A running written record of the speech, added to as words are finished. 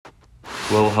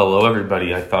Well, hello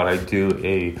everybody. I thought I'd do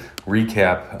a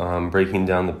recap, breaking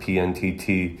down the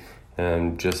PNTT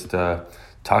and just talk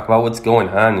about what's going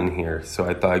on in here. So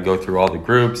I thought I'd go through all the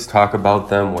groups, talk about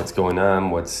them, what's going on,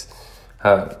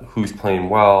 who's playing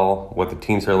well, what the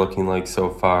teams are looking like so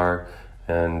far,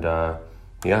 and so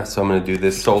I'm going to do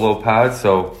this solo pod.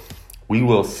 So we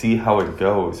will see how it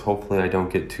goes. Hopefully I don't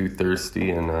get too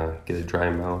thirsty and get a dry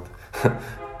mouth,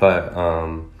 but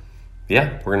we're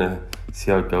going to see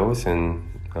how it goes and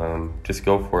just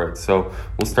go for it. So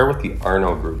we'll start with the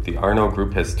Arno group. The Arno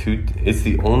group has it's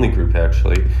the only group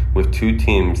actually with two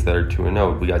teams that are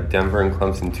 2-0. We got Denver and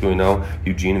Clemson 2-0,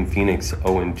 Eugene and Phoenix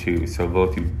 0-2. So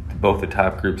both the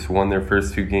top groups won their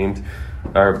first two games,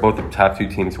 or both the top two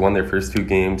teams won their first two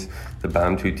games. The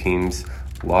bottom two teams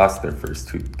lost their first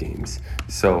two games.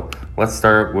 So let's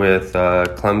start with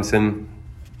Clemson.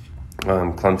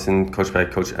 Clemson, coached by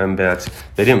Coach M. Batch.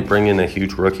 They didn't bring in a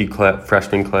huge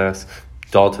freshman class.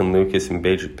 Dalton Lucas and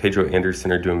Pedro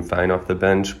Anderson are doing fine off the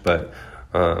bench. But,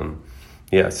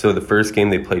 so the first game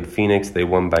they played Phoenix. They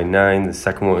won by 9. The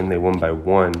second one, they won by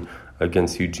 1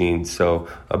 against Eugene. So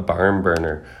a barn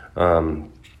burner.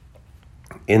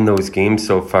 In those games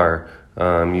so far,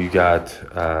 you got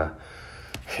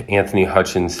Anthony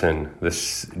Hutchinson,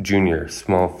 this junior,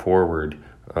 small forward,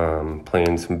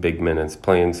 playing some big minutes,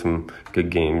 playing some good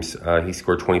games. He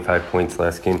scored 25 points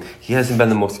last game. He hasn't been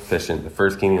the most efficient. The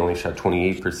first game he only shot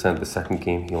 28%. The second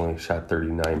game he only shot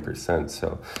 39%.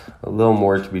 So a little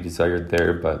more to be desired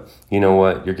there. But you know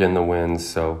what? You're getting the wins.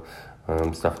 So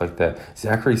stuff like that.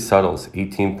 Zachary Suttles,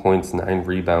 18 points, 9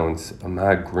 rebounds.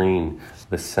 Ahmad Green,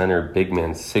 the center, big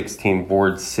man, 16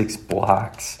 boards, 6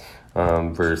 blocks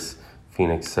versus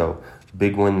Phoenix. So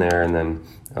big win there. And then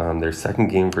their second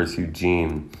game versus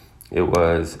Eugene, it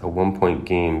was a 1-point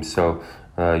game. So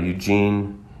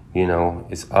Eugene,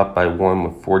 is up by 1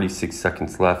 with 46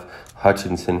 seconds left.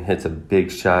 Hutchinson hits a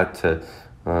big shot to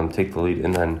take the lead,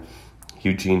 and then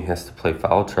Eugene has to play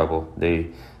foul trouble.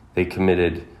 They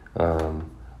committed,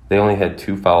 they only had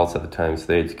 2 fouls at the time, so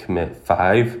they had to commit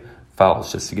 5 fouls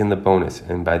just to get in the bonus.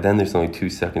 And by then there's only 2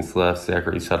 seconds left.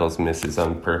 Zachary Suttles misses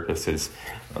on purpose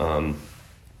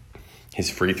his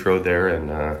free throw there,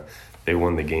 and they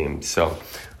won the game. So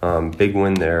big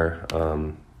win there.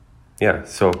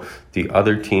 So the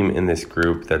other team in this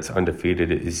group that's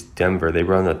undefeated is Denver. They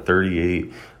were on the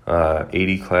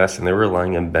 38-80 class, and they were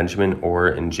relying on Benjamin Orr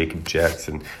and Jacob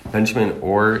Jackson. Benjamin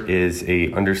Orr is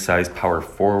a undersized power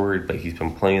forward, but he's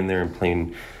been playing there and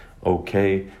playing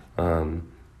okay. Kind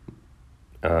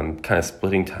of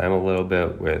splitting time a little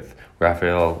bit with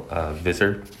Raphael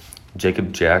Visser.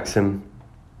 Jacob Jackson,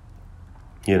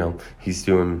 he's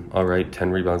doing all right,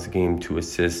 10 rebounds a game, 2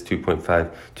 assists,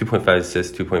 2.5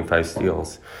 assists, 2.5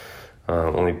 steals,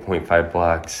 only 0.5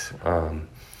 blocks.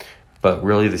 But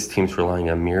really this team's relying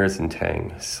on Mears and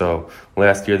Tang. So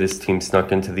last year this team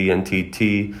snuck into the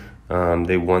NTT.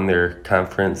 They won their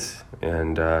conference.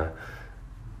 And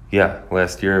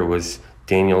last year it was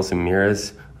Daniels and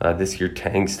Mears. This year,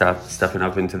 Tang stepping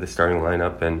up into the starting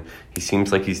lineup, and he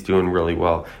seems like he's doing really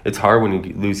well. It's hard when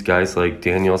you lose guys like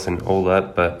Daniels and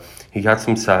Olet, but he got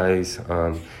some size,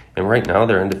 and right now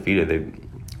they're undefeated.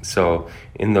 So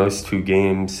in those 2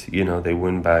 games, they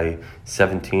win by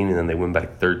 17, and then they win by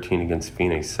 13 against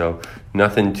Phoenix. So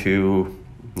nothing too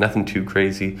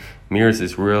crazy. Mears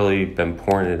has really been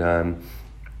pouring it on.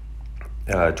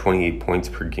 28 points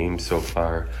per game so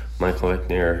far. Michael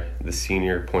McNair, the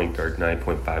senior point guard,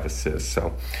 9.5 assists.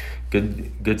 So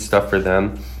good stuff for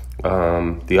them.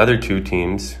 The other 2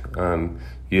 teams,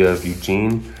 you have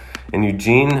Eugene. And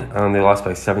Eugene, they lost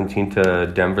by 17 to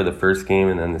Denver the first game,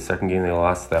 and then the second game they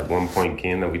lost that 1-point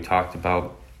game that we talked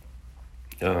about.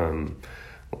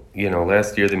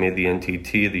 Last year they made the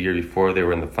NTT. The year before they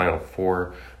were in the Final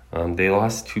Four. They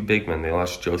lost 2 big men. They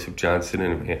lost Joseph Johnson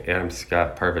and Adam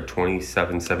Scott, part of a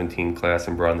 27-17 class,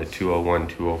 and brought in the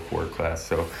 201-204 class.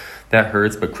 So that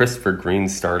hurts. But Christopher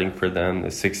Green's starting for them, the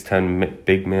 6'10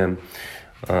 big man.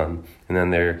 And then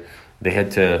they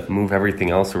had to move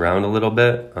everything else around a little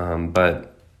bit.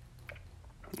 But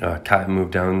Cotton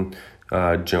moved down,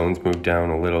 Jones moved down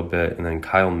a little bit, and then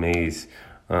Kyle Mays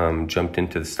jumped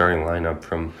into the starting lineup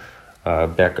from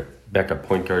backup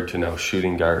point guard to now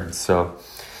shooting guard. So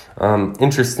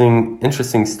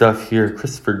interesting stuff here.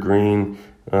 Christopher Green,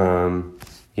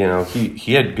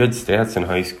 he had good stats in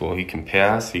high school. He can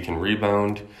pass, he can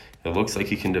rebound. It looks like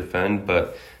he can defend,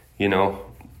 but,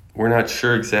 we're not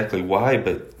sure exactly why,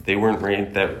 but they weren't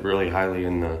ranked that really highly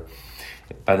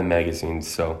by the magazines.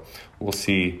 So we'll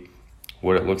see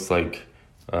what it looks like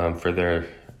for their,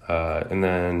 and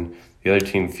then the other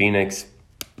team, Phoenix,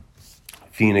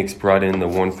 Phoenix brought in the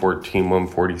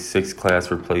 114-146 class,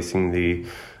 replacing the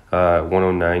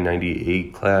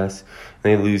 109-98 class.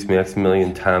 They lose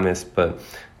Maximilian Thomas, but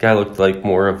guy looked like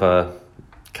more of a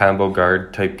combo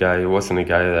guard type guy. It wasn't a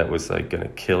guy that was like going to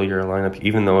kill your lineup,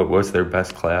 even though it was their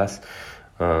best class.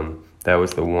 That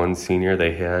was the one senior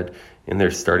they had in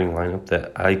their starting lineup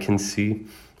that I can see.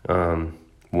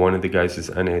 One of the guys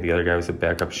was NA, the other guy was a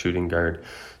backup shooting guard.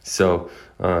 So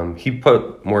he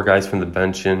put more guys from the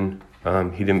bench in.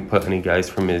 He didn't put any guys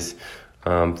from his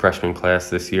freshman class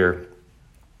this year.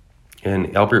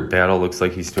 And Albert Battle looks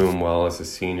like he's doing well as a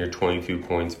senior, 22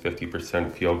 points,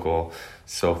 50% field goal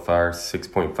so far,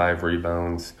 6.5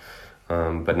 rebounds,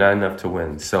 but not enough to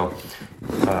win. So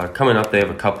coming up, they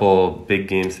have a couple big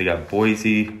games. They got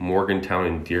Boise, Morgantown,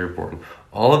 and Dearborn.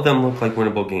 All of them look like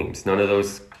winnable games. None of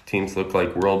those teams look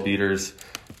like world beaters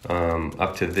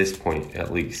up to this point,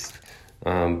 at least.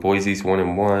 Boise's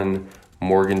 1-1,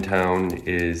 Morgantown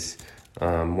is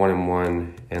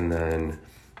 1-1, and then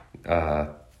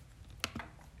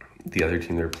the other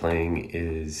team they're playing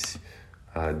is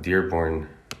Dearborn,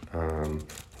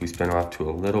 who's been off to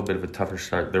a little bit of a tougher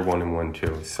start. They're 1-1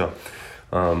 too. So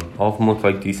all of them look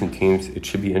like decent teams. It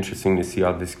should be interesting to see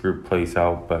how this group plays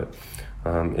out, but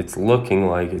it's looking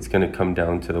like it's going to come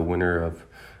down to the winner of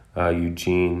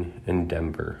Eugene and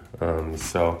Denver.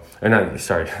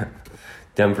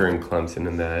 Denver and Clemson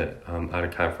in that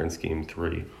out-of-conference game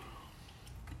 3.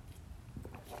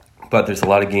 But there's a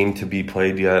lot of game to be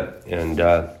played yet, and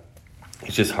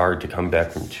it's just hard to come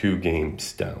back from 2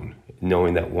 games down,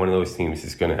 knowing that one of those teams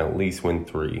is going to at least win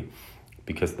 3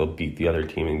 because they'll beat the other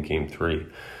team in game 3.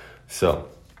 So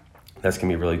that's going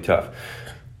to be really tough.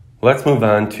 Let's move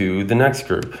on to the next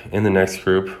group. In the next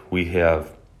group, we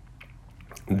have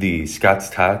the Scott's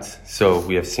Tots. So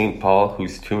we have St. Paul,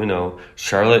 who's 2-0,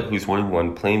 Charlotte, who's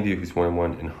 1-1, Plainview, who's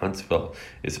 1-1, and Huntsville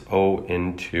is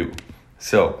 0-2.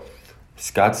 So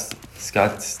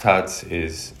Scott's Tots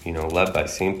is, led by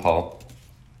St. Paul.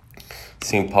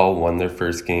 St. Paul won their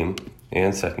first game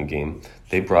and second game.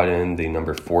 They brought in the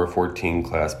number 414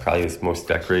 class, probably his most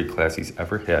decorated class he's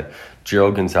ever had.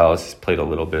 Gerald Gonzalez played a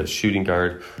little bit of shooting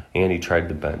guard, and he tried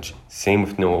the bench. Same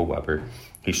with Noah Weber.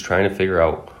 He's trying to figure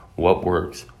out what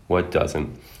works, what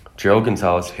doesn't. Gerald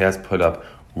Gonzalez has put up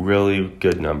really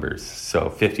good numbers, so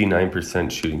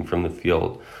 59% shooting from the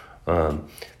field.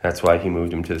 That's why he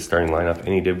moved him to the starting lineup, and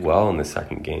he did well in the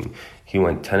second game. He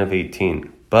went 10 of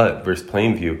 18, but versus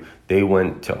Plainview, they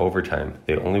went to overtime.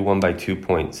 They only won by 2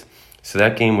 points. So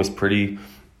that game was pretty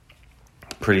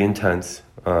intense.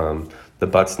 The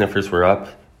butt sniffers were up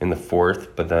in the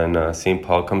fourth, but then St.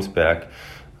 Paul comes back.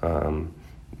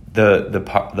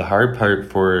 The hard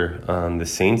part for the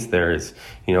Saints there is,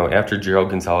 after Gerald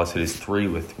Gonzalez hit his 3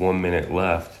 with 1 minute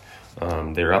left,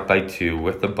 they're up by 2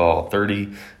 with the ball,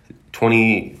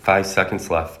 25 seconds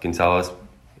left. Gonzalez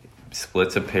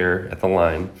splits a pair at the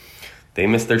line. They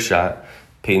miss their shot.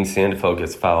 Peyton Sandefeld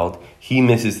gets fouled. He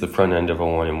misses the front end of a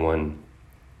 1-and-1.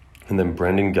 And then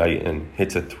Brendan Guyton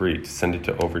hits a 3 to send it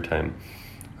to overtime.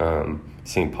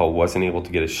 St. Paul wasn't able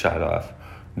to get a shot off.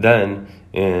 Then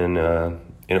in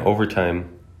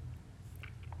overtime,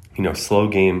 slow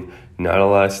game, not a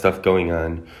lot of stuff going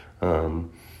on.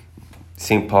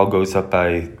 St. Paul is up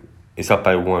by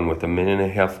 1 with a minute and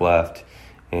a half left,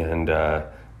 and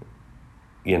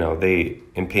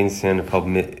Peyton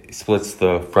Sandefeld splits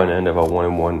the front end of a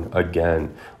 1-and-1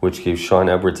 again, which gave Sean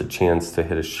Edwards a chance to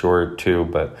hit a short too,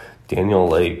 but Daniel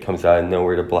Lake comes out of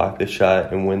nowhere to block the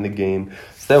shot and win the game.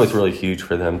 So that was really huge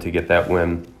for them to get that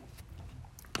win.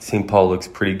 St. Paul looks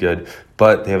pretty good,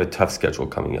 but they have a tough schedule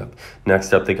coming up.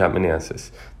 Next up, they got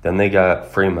Manassas. Then they got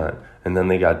Fremont, and then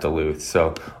they got Duluth.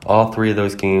 So all 3 of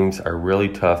those games are really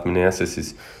tough. Manassas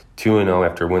is 2-0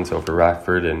 after wins over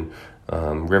Rockford and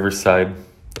Riverside.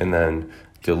 And then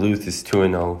Duluth is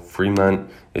 2-0. Fremont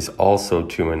is also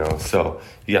 2-0. So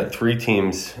you got 3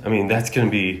 teams. I mean, that's going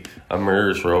to be a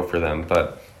murderer's row for them.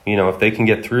 But, if they can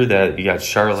get through that, you got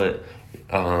Charlotte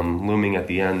looming at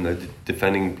the end, the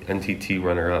defending NTT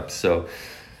runner-up. So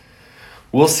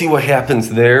we'll see what happens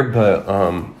there. But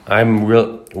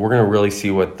we're going to really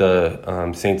see what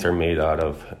the Saints are made out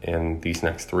of in these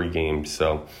next 3 games.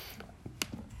 So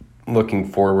looking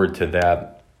forward to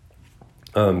that.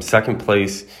 Second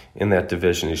place in that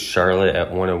division is Charlotte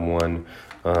at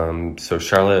 1-1. So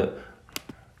Charlotte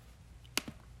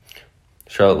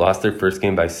lost their first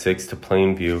game by 6 to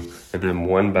Plainview, and then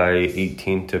won by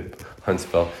 18 to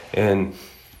Huntsville. And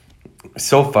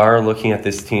so far, looking at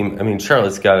this team, I mean,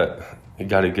 Charlotte's got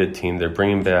a good team. They're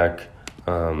bringing back.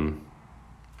 They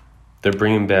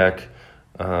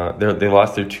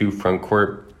lost their 2 front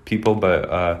court people,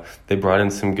 but they brought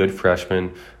in some good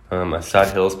freshmen.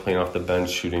 Assad Hill's playing off the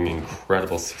bench, shooting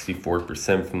incredible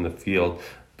 64% from the field.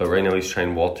 But right now he's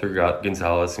trying Walter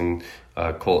Gonzalez and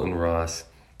Colton Ross,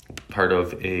 part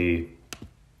of a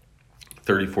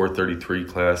 34-33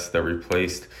 class that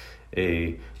replaced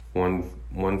a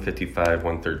 155,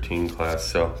 113 class.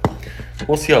 So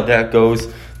we'll see how that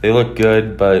goes. They look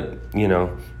good, but,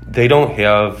 they don't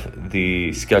have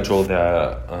the schedule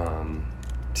that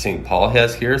St. Paul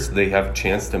has here, so they have a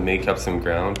chance to make up some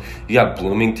ground. You got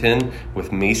Bloomington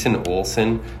with Mason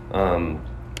Olson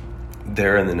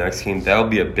there in the next game. That'll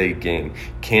be a big game.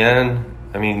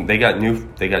 They got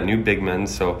new big men,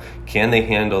 so can they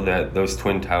handle those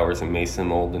twin towers and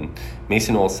Mason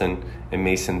Olson and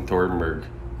Mason Thornburg,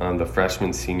 the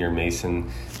freshman senior Mason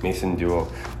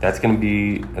duo? That's gonna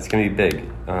be big.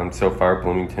 So far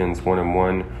Bloomington's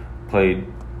 1-1, played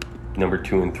number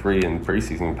 2 and 3 in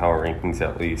preseason power rankings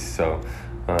at least. So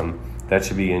that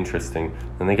should be interesting.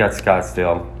 And they got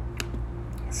Scottsdale.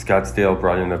 Scottsdale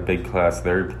brought in a big class.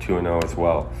 They're 2-0 as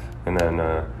well. And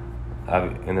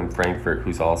then Frankfurt,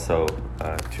 who's also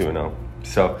 2-0.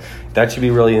 So that should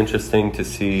be really interesting to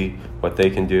see what they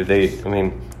can do.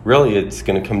 Really it's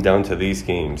going to come down to these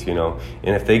games, And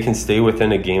if they can stay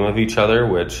within a game of each other,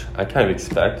 which I kind of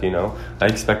expect, I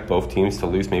expect both teams to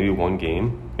lose maybe one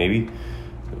game, maybe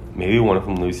one of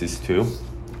them loses two.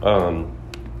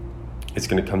 It's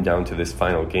going to come down to this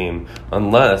final game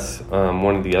unless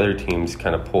one of the other teams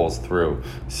kind of pulls through.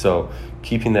 So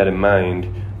keeping that in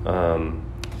mind,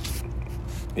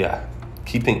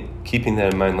 keeping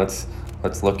that in mind, let's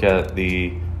look at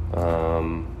the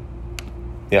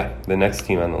next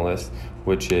team on the list,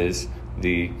 which is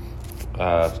the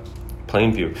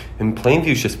Plainview. And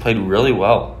Plainview's just played really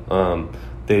well.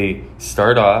 They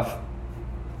start off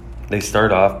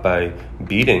by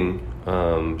beating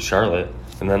Charlotte,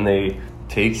 and then they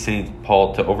take St.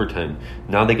 Paul to overtime.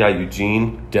 Now they got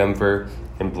Eugene, Denver,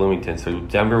 and Bloomington. So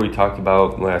Denver we talked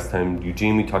about last time.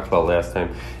 Eugene we talked about last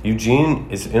time. Eugene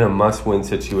is in a must-win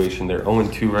situation. They're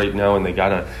 0-2 right now, and they got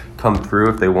to come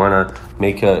through if they want to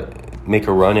make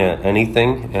a run at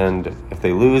anything. And if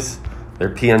they lose, their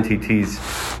PNTT's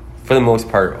for the most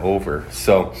part over.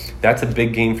 So that's a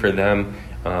big game for them.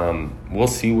 We'll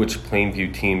see which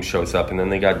Plainview team shows up. And then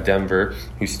they got Denver,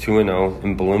 who's 2-0,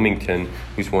 and Bloomington,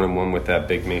 who's 1-1 with that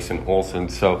big Mason Olson.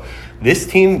 So this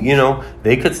team,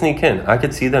 they could sneak in. I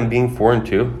could see them being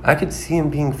 4-2. I could see them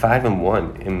being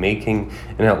 5-1 and making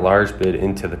an at-large bid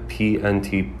into the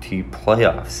PNTT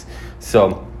playoffs.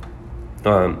 So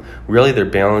really they're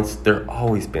balanced. They're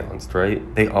always balanced, right?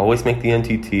 They always make the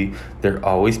NTT. They're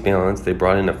always balanced. They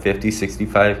brought in a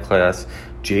 50-65 class.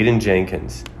 Jaden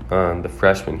Jenkins, the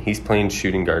freshman, he's playing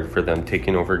shooting guard for them,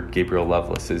 taking over Gabriel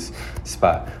Lovelace's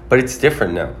spot. But it's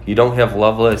different now. You don't have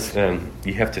Lovelace, and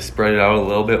you have to spread it out a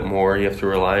little bit more. You have to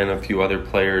rely on a few other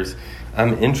players.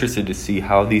 I'm interested to see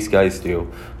how these guys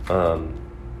do. And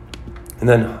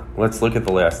then let's look at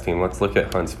the last team. Let's look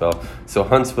at Huntsville. So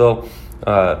Huntsville,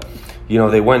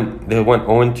 they went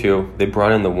 0-2. They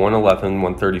brought in the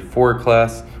 111-134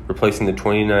 class, replacing the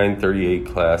 29-38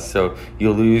 class. So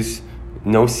you lose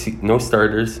no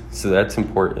starters, so that's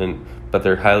important, but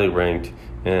they're highly ranked,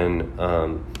 and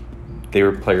they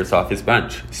were players off his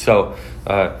bench. So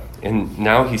and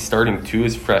now he's starting 2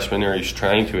 as freshmen, or he's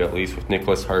trying to at least, with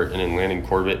Nicholas Hart and then Landon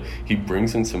Corbett. He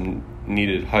brings in some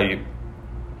needed height,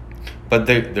 but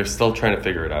they're still trying to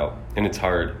figure it out, and it's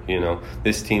hard.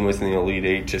 This team was in the Elite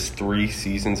Eight just 3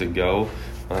 seasons ago.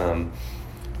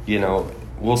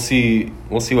 We'll see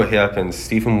what happens.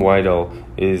 Stephen Weidel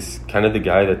is kind of the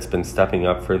guy that's been stepping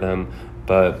up for them,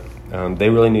 but they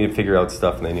really need to figure out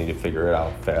stuff, and they need to figure it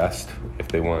out fast if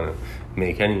they want to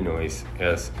make any noise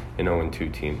as an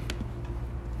 0-2 team.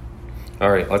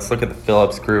 All right, let's look at the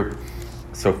Phillips group.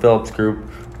 So Phillips group,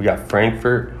 we got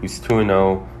Frankfurt, who's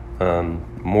 2-0,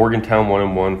 Morgantown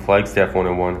 1-1, Flagstaff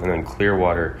 1-1, and then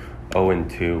Clearwater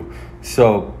 0-2.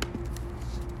 So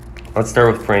let's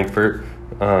start with Frankfurt.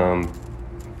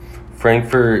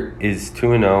 Frankfurt is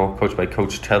 2-0, coached by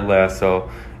Coach Ted Lasso.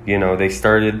 They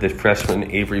started the freshman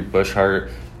Avery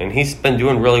Bushart, and he's been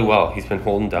doing really well. He's been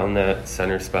holding down that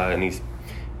center spot, and he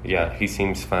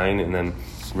seems fine. And then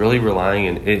really relying,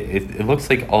 and it looks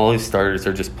like all his starters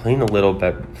are just playing a little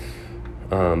bit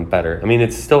better.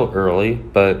 It's still early,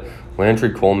 but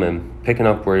Landry Coleman picking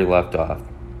up where he left off.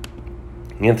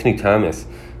 Anthony Thomas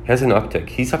has an uptick.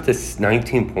 He's up to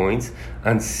 19 points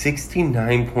on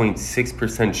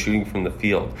 69.6% shooting from the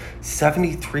field,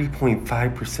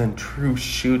 73.5% true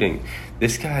shooting.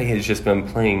 This guy has just been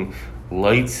playing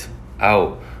lights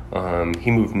out. He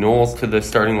moved Knowles to the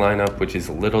starting lineup, which is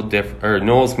a little different.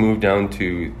 Knowles moved down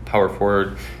to power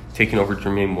forward, taking over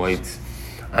Jermaine White's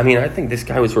I mean, I think this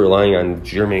guy was relying on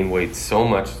Jermaine Wade so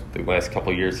much the last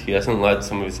couple of years. He hasn't let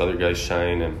some of his other guys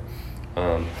shine, and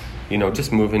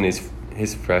just moving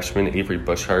his freshman Avery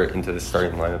Bushart into the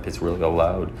starting lineup has really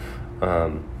allowed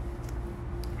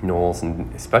Knowles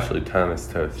and especially Thomas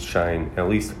to shine at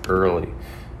least early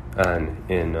on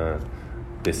in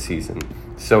this season.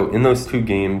 So in those two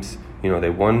games, they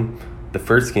won the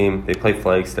first game. They played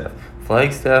Flagstaff.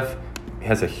 Flagstaff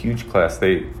has a huge class,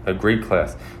 a great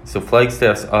class. So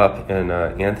Flagstaff's up, and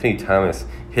Anthony Thomas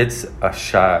hits a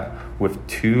shot with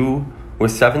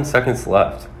 7 seconds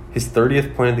left, his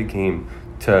 30th point of the game,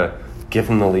 to give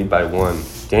him the lead by 1.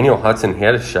 Daniel Hudson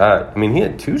had a shot. I mean, he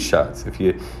had 2 shots. If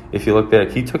you look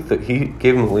back, he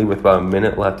gave him the lead with about a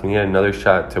minute left, and he had another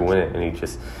shot to win it, and he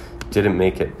just didn't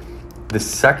make it. The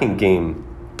second game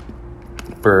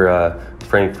for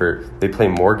Frankfort, they play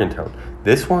Morgantown.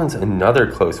 This one's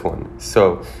another close one.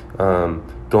 So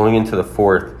going into the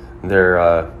fourth,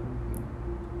 they're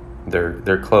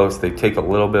close. They take a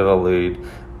little bit of a lead,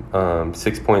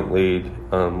 6-point lead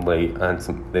late on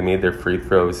some. They made their free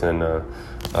throws, and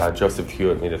Joseph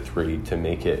Hewitt made a 3 to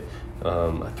make it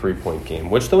a 3-point game.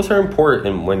 Which those are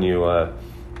important when you are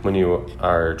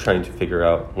trying to figure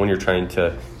out, when you're trying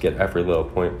to get every little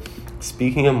point.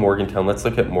 Speaking of Morgantown, let's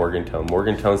look at Morgantown.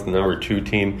 Morgantown's the number 2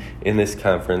 team in this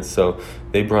conference, so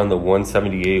they brought the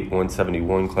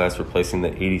 178-171 class, replacing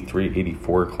the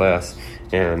 83-84 class,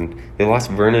 and they lost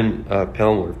Vernon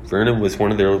Palmer. Vernon was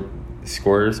one of their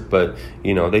scorers, but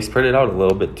they spread it out a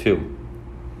little bit too.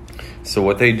 So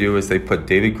what they do is they put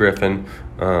David Griffin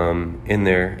in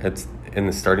there in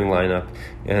the starting lineup,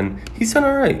 and he's done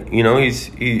all right.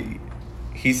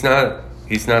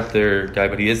 He's not their guy,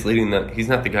 but he is leading them. He's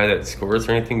not the guy that scores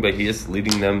or anything, but he is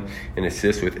leading them in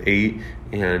assists with 8,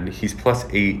 and he's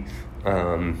 +8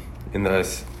 in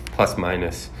the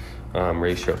plus-minus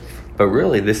ratio. But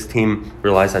really, this team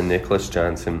relies on Nicholas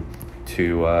Johnson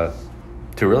to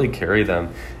really carry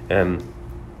them, and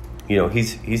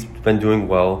he's been doing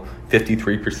well.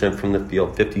 53% from the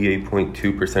field,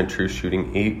 58.2% true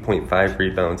shooting, 8.5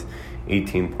 rebounds,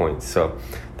 18 points. So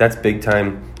that's big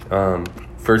time.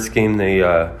 First game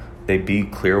they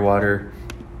beat Clearwater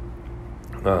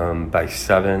by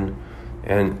 7,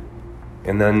 and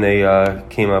then they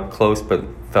came up close but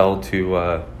fell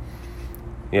to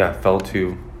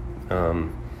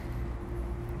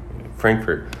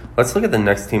Frankfort. Let's look at the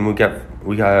next team. We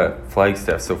got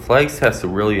Flagstaff. So Flagstaff's a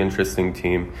really interesting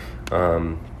team.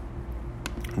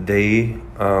 They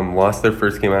lost their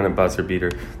first game on a buzzer beater.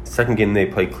 The second game they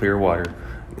played Clearwater,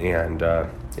 and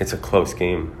it's a close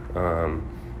game.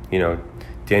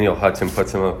 Daniel Hudson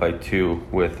puts them up by 2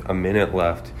 with a minute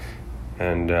left,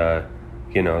 and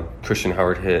Christian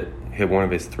Howard hit one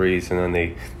of his threes, and then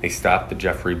they stopped the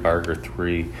Jeffrey Barger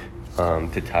 3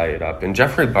 to tie it up. And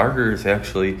Jeffrey Barger is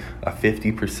actually a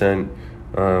 50%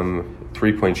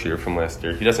 3-point shooter from last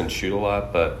year. He doesn't shoot a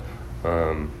lot, but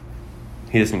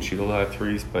he doesn't shoot a lot of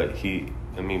threes, but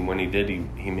when he did,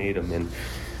 he made them. And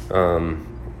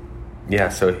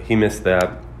so he missed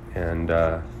that, and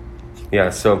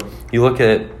so you look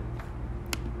at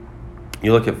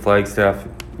Flagstaff.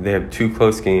 They have 2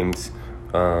 close games,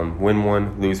 win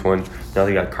 1, lose 1. Now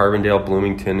they got Carbondale,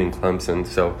 Bloomington, and Clemson.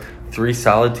 So 3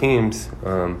 solid teams.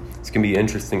 It's going to be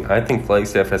interesting. I think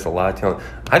Flagstaff has a lot of talent.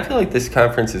 I feel like this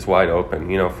conference is wide open.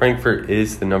 Frankfort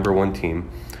is the number 1 team,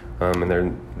 and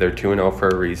they're 2-0 for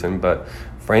a reason. But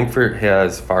Frankfort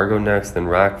has Fargo next, then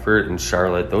Rockford and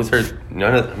Charlotte. Those are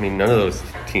none of those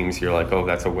teams you're like, oh,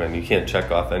 that's a win. You can't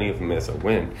check off any of them as a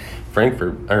win.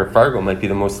 Fargo might be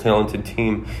the most talented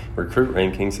team recruit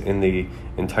rankings in the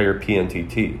entire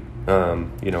PNTT.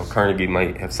 Carnegie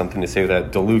might have something to say with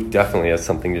that. Duluth definitely has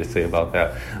something to say about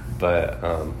that, but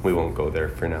we won't go there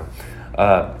for now.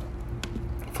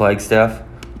 Flagstaff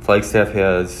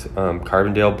has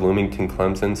Carbondale, Bloomington,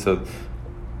 Clemson. So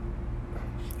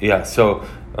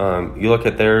you look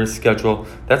at their schedule.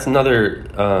 That's another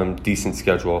decent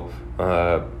schedule.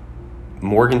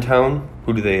 Morgantown,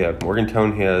 who do they have?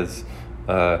 Morgantown has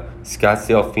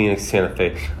Scottsdale, Phoenix, Santa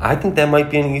Fe. I think that might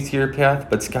be an easier path,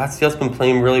 but Scottsdale's been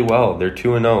playing really well. They're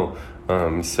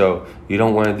 2-0, so you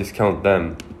don't want to discount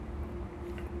them.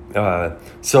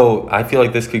 So I feel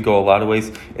like this could go a lot of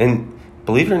ways. And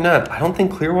believe it or not, I don't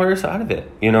think Clearwater's out of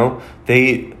it.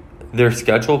 Their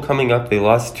schedule coming up, they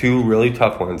lost 2 really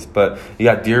tough ones, but you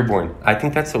got Dearborn. I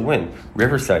think that's a win.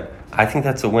 Riverside, I think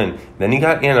that's a win. Then you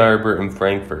got Ann Arbor and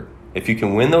Frankfort. If you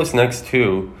can win those next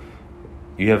 2,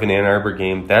 you have an Ann Arbor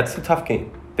game. That's a tough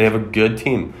game. They have a good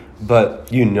team, but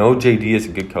JD is a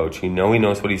good coach. He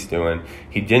knows what he's doing.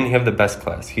 He didn't have the best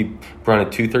class. He brought a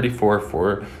 234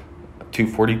 for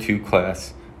 242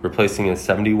 class replacing a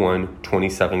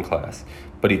 71-27 class.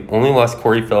 But he only lost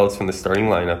Corey Phillips from the starting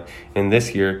lineup. And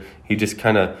this year, he just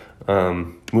kind of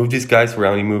moved his guys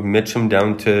around. He moved Mitchum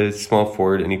down to small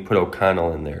forward, and he put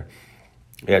O'Connell in there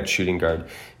at shooting guard.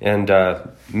 And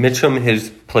Mitchum has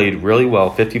played really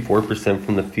well, 54%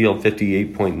 from the field,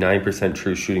 58.9%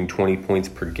 true shooting, 20 points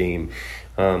per game.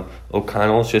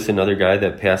 O'Connell's just another guy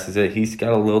that passes it. He's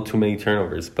got a little too many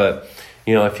turnovers. But,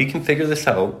 if he can figure this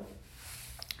out,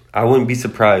 I wouldn't be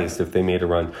surprised if they made a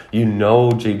run.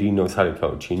 JD knows how to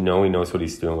coach. He knows what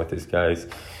he's doing with his guys.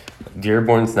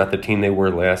 Dearborn's not the team they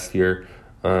were last year,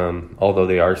 although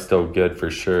they are still good for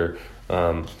sure.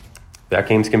 That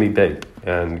game's going to be big,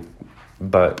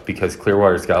 but because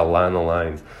Clearwater's got a lot on the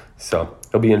line. So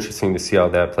it'll be interesting to see how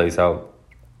that plays out.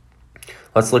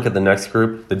 Let's look at the next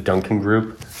group, the Duncan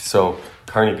group. So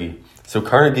Carnegie. So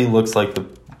Carnegie looks like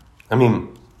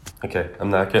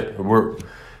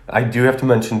I do have to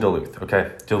mention Duluth,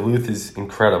 okay? Duluth is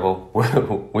incredible.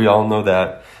 We all know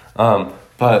that.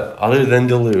 But other than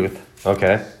Duluth,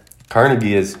 okay,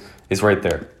 Carnegie is right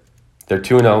there. They're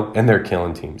 2-0, and they're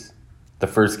killing teams. The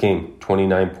first game,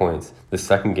 29 points. The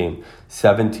second game,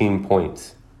 17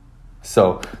 points.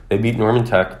 So they beat Norman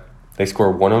Tech. They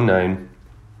score 109.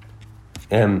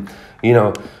 And,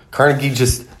 Carnegie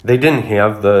they didn't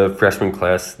have the freshman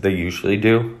class they usually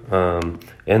do.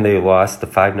 And they lost the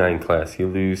 5'9 class. You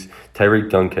lose Tyreek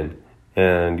Duncan,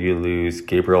 and you lose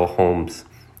Gabriel Holmes.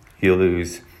 You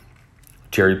lose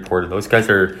Jerry Porter. Those guys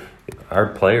are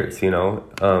players,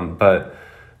 But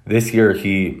this year,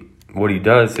 what he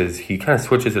does is he kind of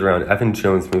switches it around. Evan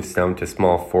Jones moves down to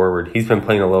small forward. He's been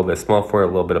playing a little bit small forward, a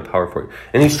little bit of power forward.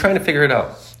 And he's trying to figure it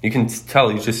out. You can tell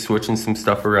he's just switching some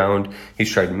stuff around.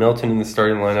 He's tried Milton in the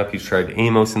starting lineup. He's tried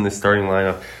Amos in the starting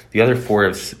lineup. The other four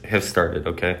have started,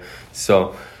 okay?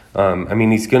 So,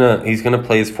 he's gonna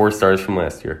play his 4 stars from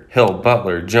last year. Hill,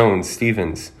 Butler, Jones,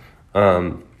 Stevens.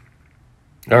 Or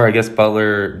I guess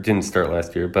Butler didn't start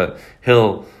last year, but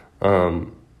Hill,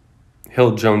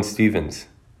 Jones, Stevens.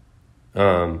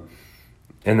 And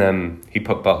then he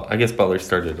put I guess Butler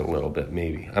started a little bit,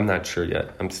 maybe. I'm not sure yet.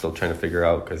 I'm still trying to figure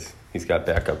out because he's got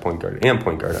backup point guard and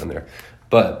point guard on there.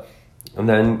 And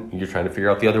then you're trying to figure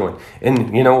out the other one.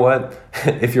 And you know what?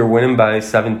 If you're winning by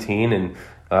 17 and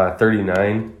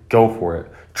 39, go for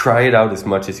it. Try it out as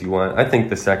much as you want. I think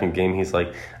the second game, he's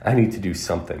like, I need to do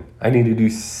something. I need to do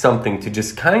something to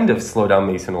just kind of slow down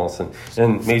Mason Olson.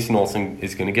 And Mason Olson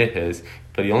is going to get his,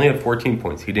 but he only had 14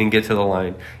 points. He didn't get to the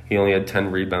line. He only had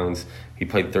 10 rebounds. He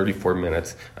played 34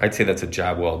 minutes. I'd say that's a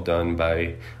job well done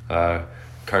by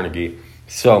Carnegie.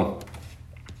 So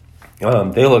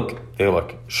they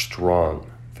look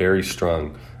strong, very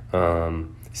strong.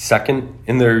 Second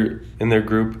in their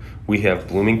group, we have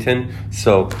Bloomington.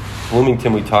 So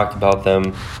Bloomington, we talked about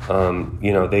them.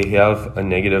 They have a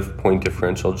negative point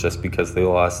differential just because they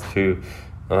lost to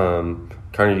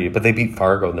Carnegie, but they beat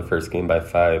Fargo in the first game by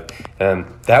 5. And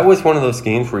that was one of those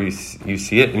games where you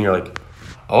see it and you're like,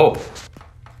 oh,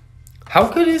 how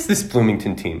good is this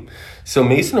Bloomington team? So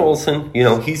Mason Olson,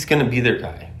 he's going to be their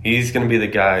guy. He's going to be the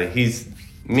guy. He's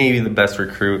maybe the best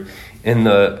recruit in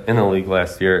the league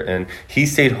last year, and he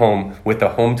stayed home with the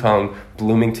hometown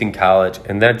Bloomington College,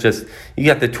 and that just, you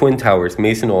got the Twin Towers,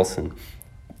 Mason Olson,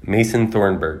 Mason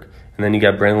Thornburg, and then you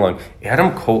got Brandon Long.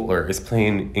 Adam Kotler is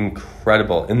playing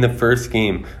incredible. In the first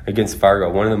game against Fargo,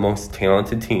 one of the most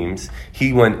talented teams,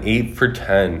 he went 8 for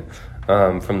 10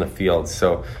 from the field,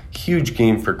 so huge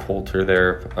game for Coulter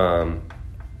there.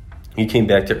 He came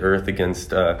back to earth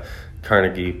against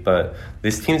Carnegie, but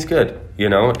this team's good,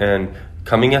 and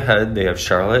coming ahead, they have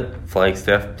Charlotte,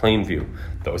 Flagstaff, Plainview.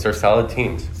 Those are solid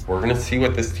teams. We're going to see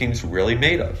what this team's really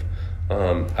made of.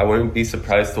 I wouldn't be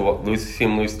surprised to see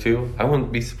them lose 2. I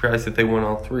wouldn't be surprised if they won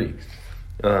all 3.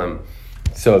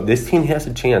 So this team has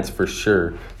a chance for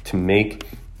sure to make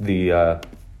the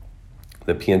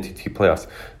PNTT playoffs.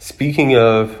 Speaking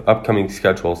of upcoming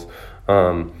schedules,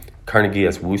 Carnegie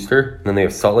has Worcester, and then they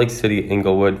have Salt Lake City,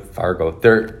 Inglewood, Fargo.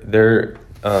 Their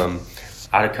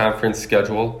out of conference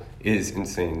schedule is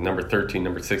insane. Number 13,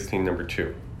 number 16, number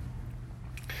 2.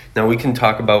 Now we can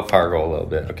talk about Fargo a little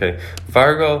bit, okay?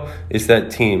 Fargo is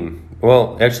that team.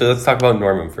 Well, actually, let's talk about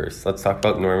Norman first. Let's talk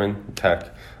about Norman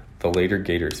Tech, the later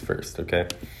Gators first, okay?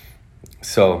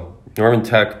 So Norman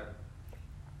Tech,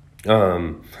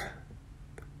 Norman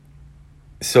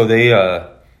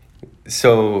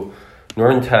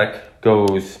Tech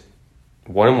goes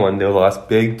 1-1. They lost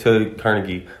big to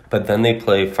Carnegie, but then they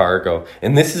play Fargo.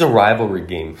 And this is a rivalry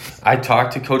game. I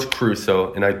talked to Coach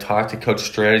Crusoe, and I talked to Coach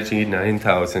Strategy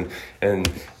 9000,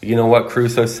 and you know what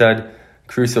Crusoe said?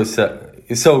 Crusoe said,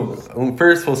 So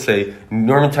first we'll say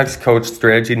Norman Tech's coach,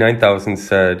 Strategy 9000,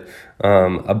 said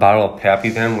a bottle of Pappy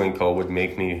Van Winkle would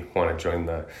make me want to join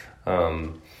the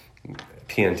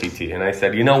PNTT. And I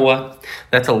said, you know what?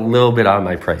 That's a little bit out of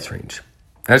my price range.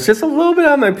 That's just a little bit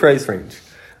out of my price range.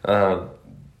 But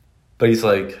he's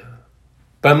like,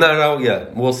 but I'm not out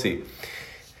yet. We'll see.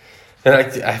 And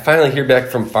I finally hear back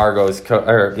from Fargo's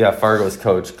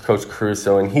coach, Coach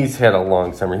Caruso, and he's had a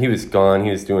long summer. He was gone.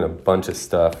 He was doing a bunch of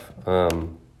stuff.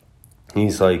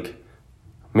 He's like,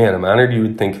 man, I'm honored you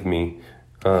would think of me,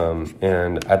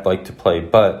 and I'd like to play,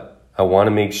 but I want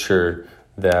to make sure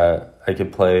that I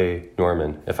could play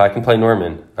Norman. If I can play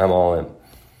Norman, I'm all in.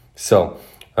 So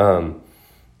I'm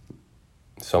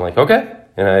like, okay.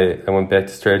 And I went back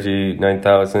to Strategy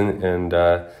 9000, and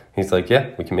he's like, yeah,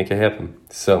 we can make it happen.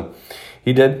 So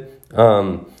he did.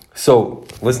 So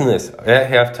listen to this. At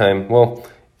halftime, well,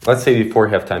 let's say before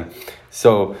halftime.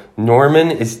 So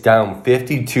Norman is down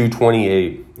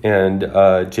 52-28, and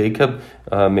Jacob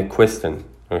McQuiston,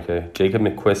 Jacob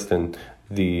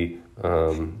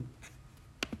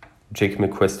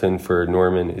McQuiston for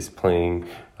Norman is playing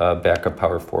backup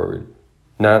power forward,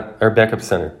 backup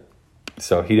center.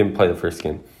 So he didn't play the first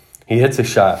game. He hits a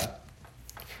shot,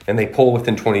 and they pull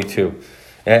within 22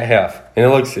 at half, and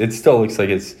it still looks like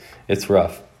it's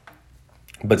rough,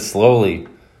 but slowly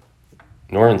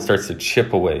Norman starts to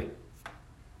chip away,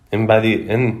 and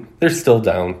they're still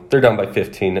down. They're down by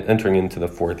 15, entering into the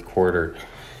fourth quarter,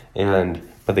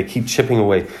 but they keep chipping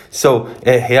away. So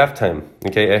at halftime,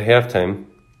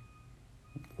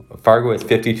 Fargo has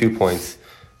 52 points,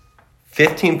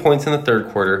 15 points in the third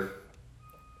quarter,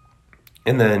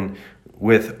 and then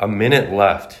with a minute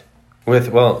left,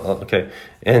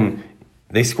 and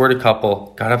they scored a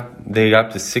couple, they got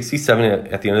up to 67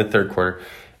 at the end of the third quarter,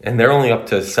 and they're only up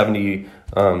to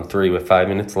 73 with 5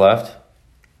 minutes left.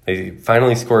 They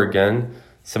finally score again,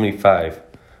 75,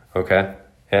 okay?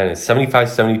 And it's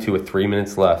 75-72 with 3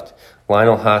 minutes left.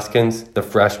 Lionel Hoskins, the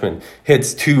freshman,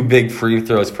 hits 2 big free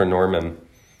throws for Norman.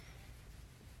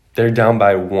 They're down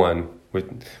by 1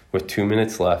 with 2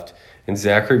 minutes left. And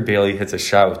Zachary Bailey hits a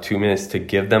shot with 2 minutes to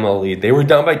give them a lead. They were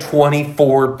down by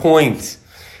 24 points.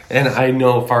 And I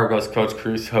know Fargo's coach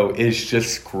Caruso is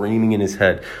just screaming in his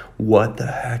head, what the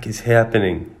heck is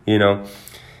happening?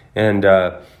 And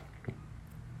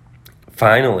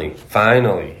finally,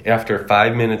 after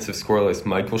 5 minutes of scoreless,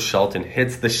 Michael Shelton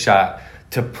hits the shot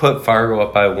to put Fargo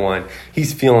up by 1.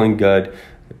 He's feeling good.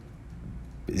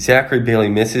 Zachary Bailey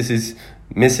misses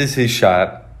his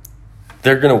shot.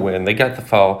 They're going to win. They got the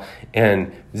foul.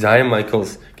 And Zion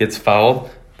Michaels gets fouled,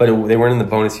 but they weren't in the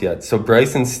bonus yet. So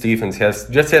Bryson Stephens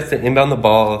just has to inbound the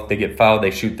ball. If they get fouled,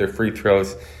 they shoot their free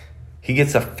throws. He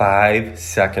gets a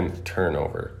 5-second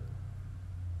turnover.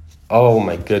 Oh,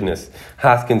 my goodness.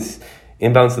 Hoskins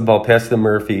inbounds the ball past to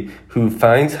Murphy, who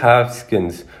finds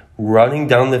Hoskins running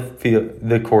down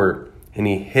the court, and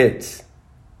he hits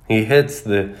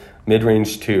the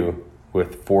mid-range 2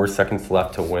 with 4 seconds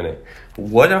left to win it.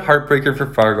 What a heartbreaker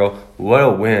for Fargo. What a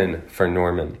win for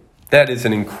Norman. That is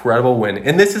an incredible win.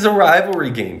 And this is a rivalry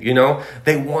game,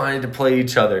 They wanted to play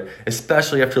each other,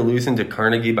 especially after losing to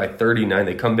Carnegie by 39.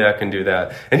 They come back and do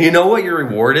that. And you know what your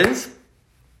reward is,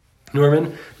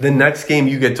 Norman? The next game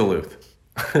you get Duluth.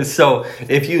 So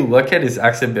if you look at his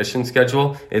exhibition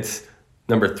schedule, it's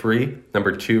number 3,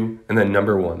 number 2, and then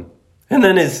number 1. And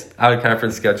then his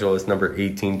out-of-conference schedule is number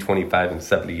 18, 25, and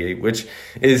 78, which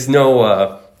is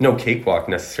no cakewalk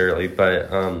necessarily,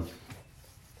 but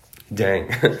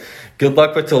dang. Good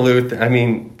luck with Duluth. I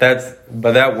mean,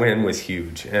 that win was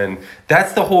huge. And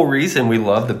that's the whole reason we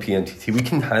love the PNTT. We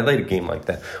can highlight a game like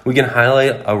that. We can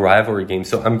highlight a rivalry game.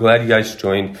 So I'm glad you guys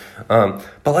joined. But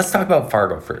let's talk about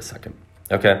Fargo for a second,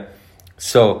 okay?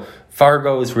 So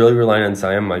Fargo is really relying on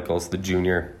Zion Michaels, the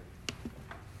junior.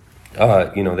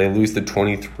 They lose the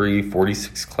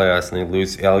 23-46 class, and they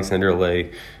lose Alexander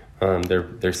Lay,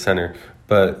 their center.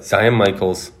 But Zion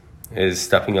Michaels is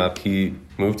stepping up. He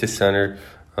moved to center.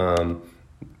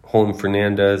 Holden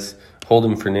Fernandez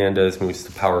moves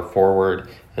to power forward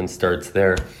and starts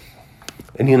there.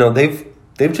 And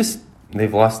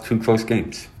they've lost 2 close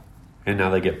games, and now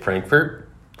they get Frankfurt.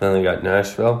 Then they got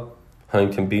Nashville,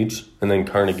 Huntington Beach, and then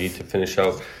Carnegie to finish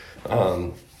out.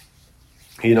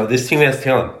 This team has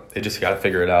talent. They just got to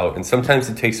figure it out. And sometimes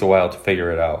it takes a while to figure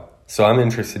it out. So I'm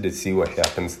interested to see what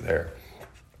happens there.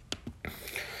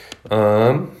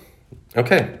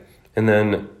 Okay. And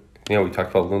then, we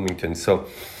talked about Bloomington. So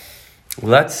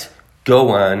let's go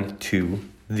on to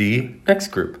the next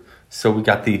group. So we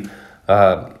got the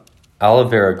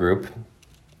Oliveira group.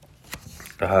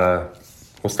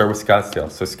 We'll start with Scottsdale.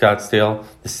 So Scottsdale,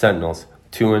 the Sentinels,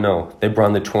 2-0. They brought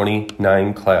in the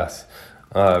 29 class,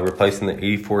 replacing the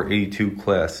 84-82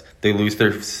 class. They lose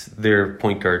their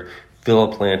point guard,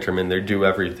 Philip Lanterman. They do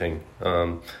everything.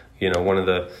 One of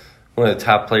the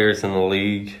top players in the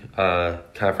league,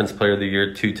 Conference Player of the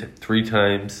Year 3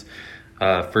 times,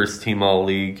 first team All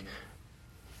League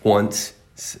once.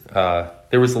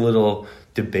 There was a little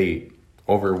debate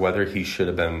over whether he should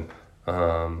have been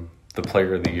the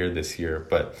Player of the Year this year,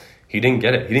 but he didn't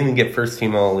get it. He didn't even get first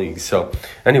team All League. So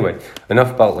anyway, enough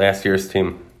about last year's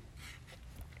team.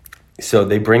 So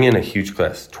they bring in a huge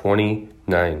class,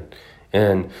 29.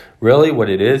 And really what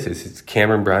it is it's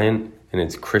Cameron Bryant and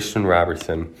it's Christian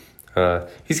Robertson.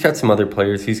 He's got some other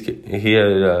players. He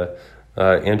had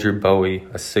Andrew Bowie,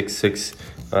 a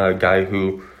 6'6" guy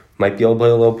who might be able to play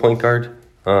a little point guard.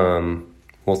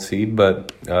 We'll see.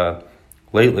 But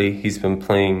lately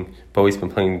Bowie's been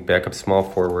playing backup small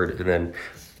forward, and then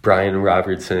Brian and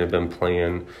Robertson have been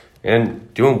playing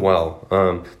and doing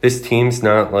well. This team's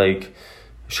not like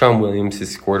Sean Williams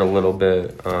has scored a little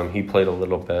bit. He played a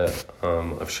little bit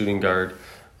of shooting guard.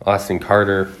 Austin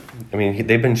Carter. I mean,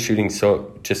 they've been shooting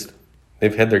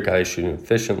they've had their guys shooting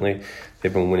efficiently.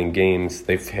 They've been winning games.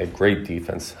 They've had great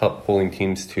defense, holding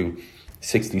teams to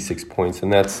 66 points,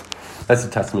 and that's a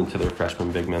testament to their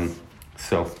freshman big men.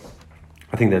 So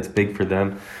I think that's big for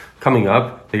them. Coming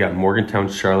up, they got Morgantown,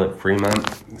 Charlotte,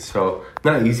 Fremont. So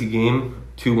not an easy game.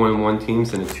 2-1-1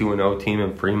 teams and a 2-0 team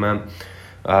in Fremont.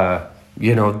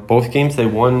 Both games they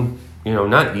won,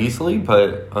 not easily,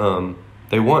 but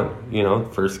they won.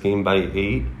 First game by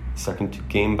 8, second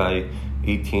game by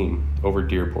 18 over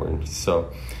Dearborn.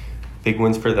 So big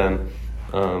wins for them.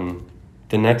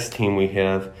 The next team we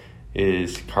have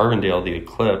is Carbondale, the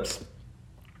Eclipse.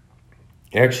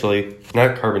 Actually,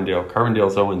 not Carbondale.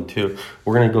 Carbondale's 0-2.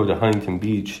 We're going to go to Huntington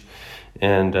Beach.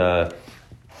 And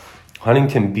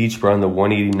Huntington Beach brought in the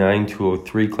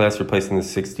 189-203 class, replacing the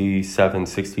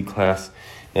 67-60 class.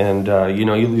 And, you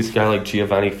lose a guy like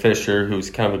Giovanni Fisher,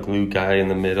 who's kind of a glue guy in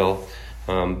the middle.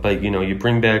 But, you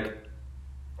bring back...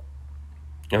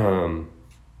 you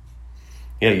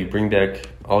bring back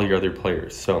all your other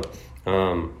players. So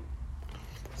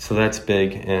that's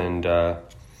big. And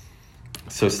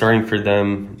so starting for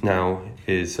them now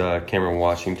is Cameron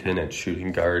Washington at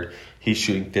shooting guard. He's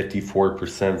shooting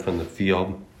 54% from the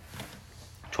field,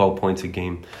 12 points a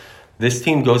game. This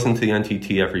team goes into the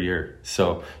NTT every year,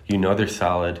 so they're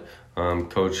solid.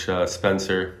 Coach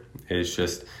Spencer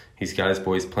he's got his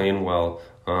boys playing well.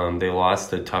 They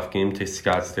lost a tough game to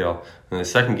Scottsdale. In the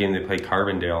second game, they played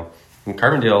Carbondale. And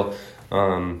Carbondale,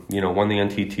 won the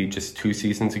NTT just 2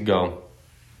 seasons ago.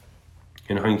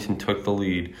 And Huntington took the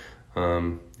lead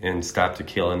and stopped to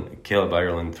Caleb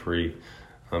Ireland 3.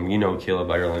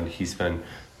 Caleb Ireland, he's been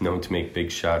known to make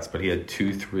big shots, but he had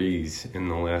 2 threes in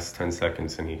the last 10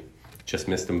 seconds, and he just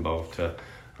missed them both to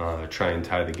try and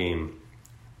tie the game.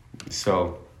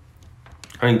 So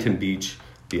Huntington Beach,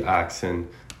 the Oxen,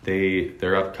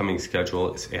 their upcoming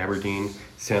schedule is Aberdeen,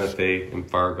 Santa Fe, and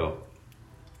Fargo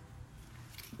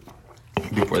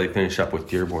before they finish up with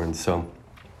Dearborn. So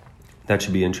that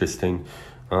should be interesting.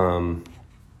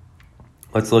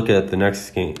 Let's look at the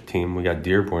next team. We got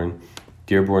Dearborn.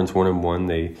 Dearborn's 1-1.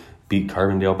 They beat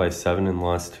Carbondale by 7 and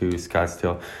lost to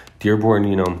Scottsdale.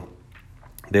 Dearborn,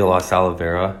 they lost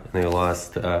Oliveira and they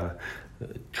lost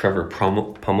Trevor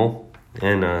Pummel.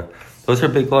 And those are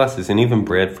big losses. And even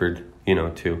Bradford,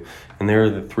 too. And they're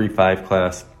the 3-5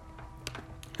 class.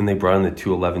 And they brought in the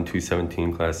 2-11,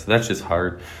 2-17 class. So that's just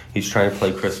hard. He's trying to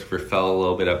play Christopher Fell a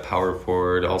little bit at power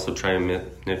forward. Also trying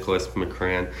Nicholas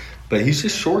McCran. But he's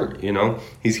just short,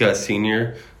 He's got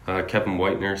senior Kevin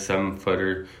Whitener,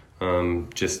 7-footer.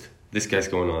 This guy's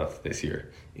going off this year.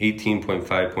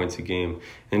 18.5 points a game.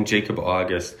 And Jacob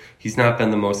August, he's not been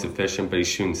the most efficient, but he's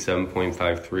shooting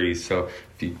 7.53. So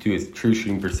if you do his true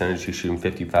shooting percentage, he's shooting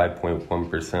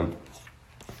 55.1%.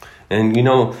 And,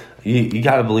 you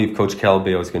got to believe Coach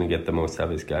Calabeo is going to get the most out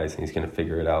of his guys, and he's going to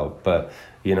figure it out. But,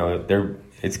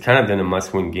 it's kind of been a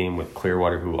must-win game with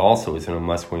Clearwater, who also is in a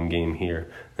must-win game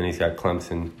here. And he's got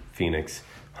Clemson, Phoenix,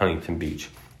 Huntington Beach.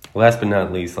 Last but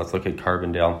not least, let's look at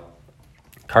Carbondale.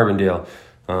 Carbondale,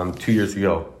 2 years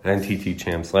ago, NTT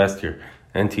champs. Last year,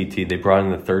 NTT, they brought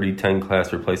in the 30-10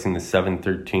 class, replacing the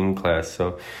 7-13 class.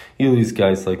 So you lose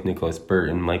guys like Nicholas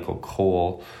Burton, Michael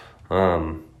Cole.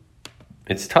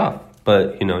 It's tough,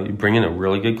 but, you bring in a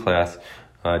really good class.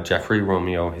 Jeffrey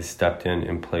Romeo has stepped in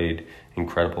and played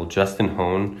incredible. Justin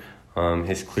Hone,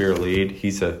 his clear lead.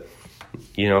 He's a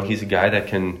guy that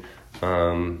can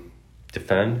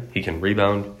defend. He can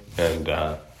rebound, and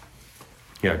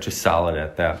just solid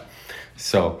at that.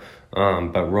 So,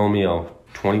 but Romeo,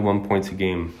 21 points a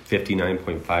game,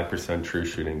 59.5% true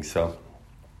shooting. So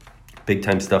big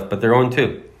time stuff, but they're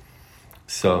 0-2.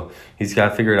 So he's got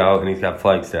to figure it out, and he's got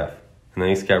Flagstaff. And then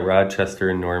he's got Rochester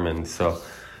and Norman. So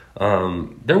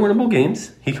they're winnable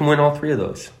games. He can win all three of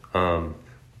those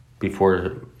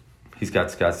before he's got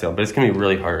Scottsdale. But it's going to be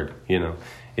really hard, you know.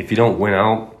 If you don't win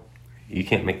out, you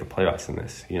can't make the playoffs in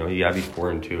this. You know, you got to be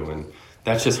 4-2. And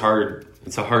that's just hard.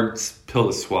 It's a hard pill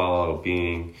to swallow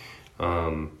being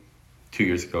 2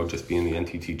 years ago just being the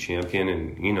NTT champion.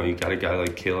 And, you know, you got a guy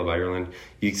like Caleb Ireland.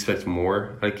 You expect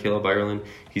more like Caleb Ireland.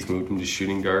 He's moved him to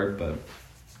shooting guard, but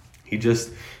he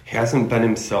just hasn't been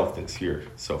himself this year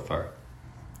so far.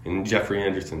 And Jeffrey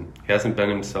Anderson hasn't been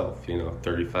himself, you know,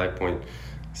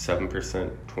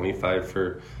 35.7%, 25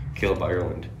 for Caleb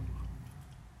Ireland.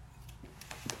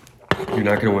 You're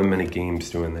not going to win many games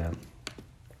doing that.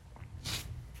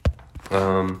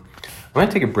 I'm going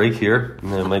to take a break here,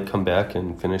 and then I might come back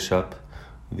and finish up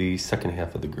the second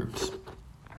half of the groups.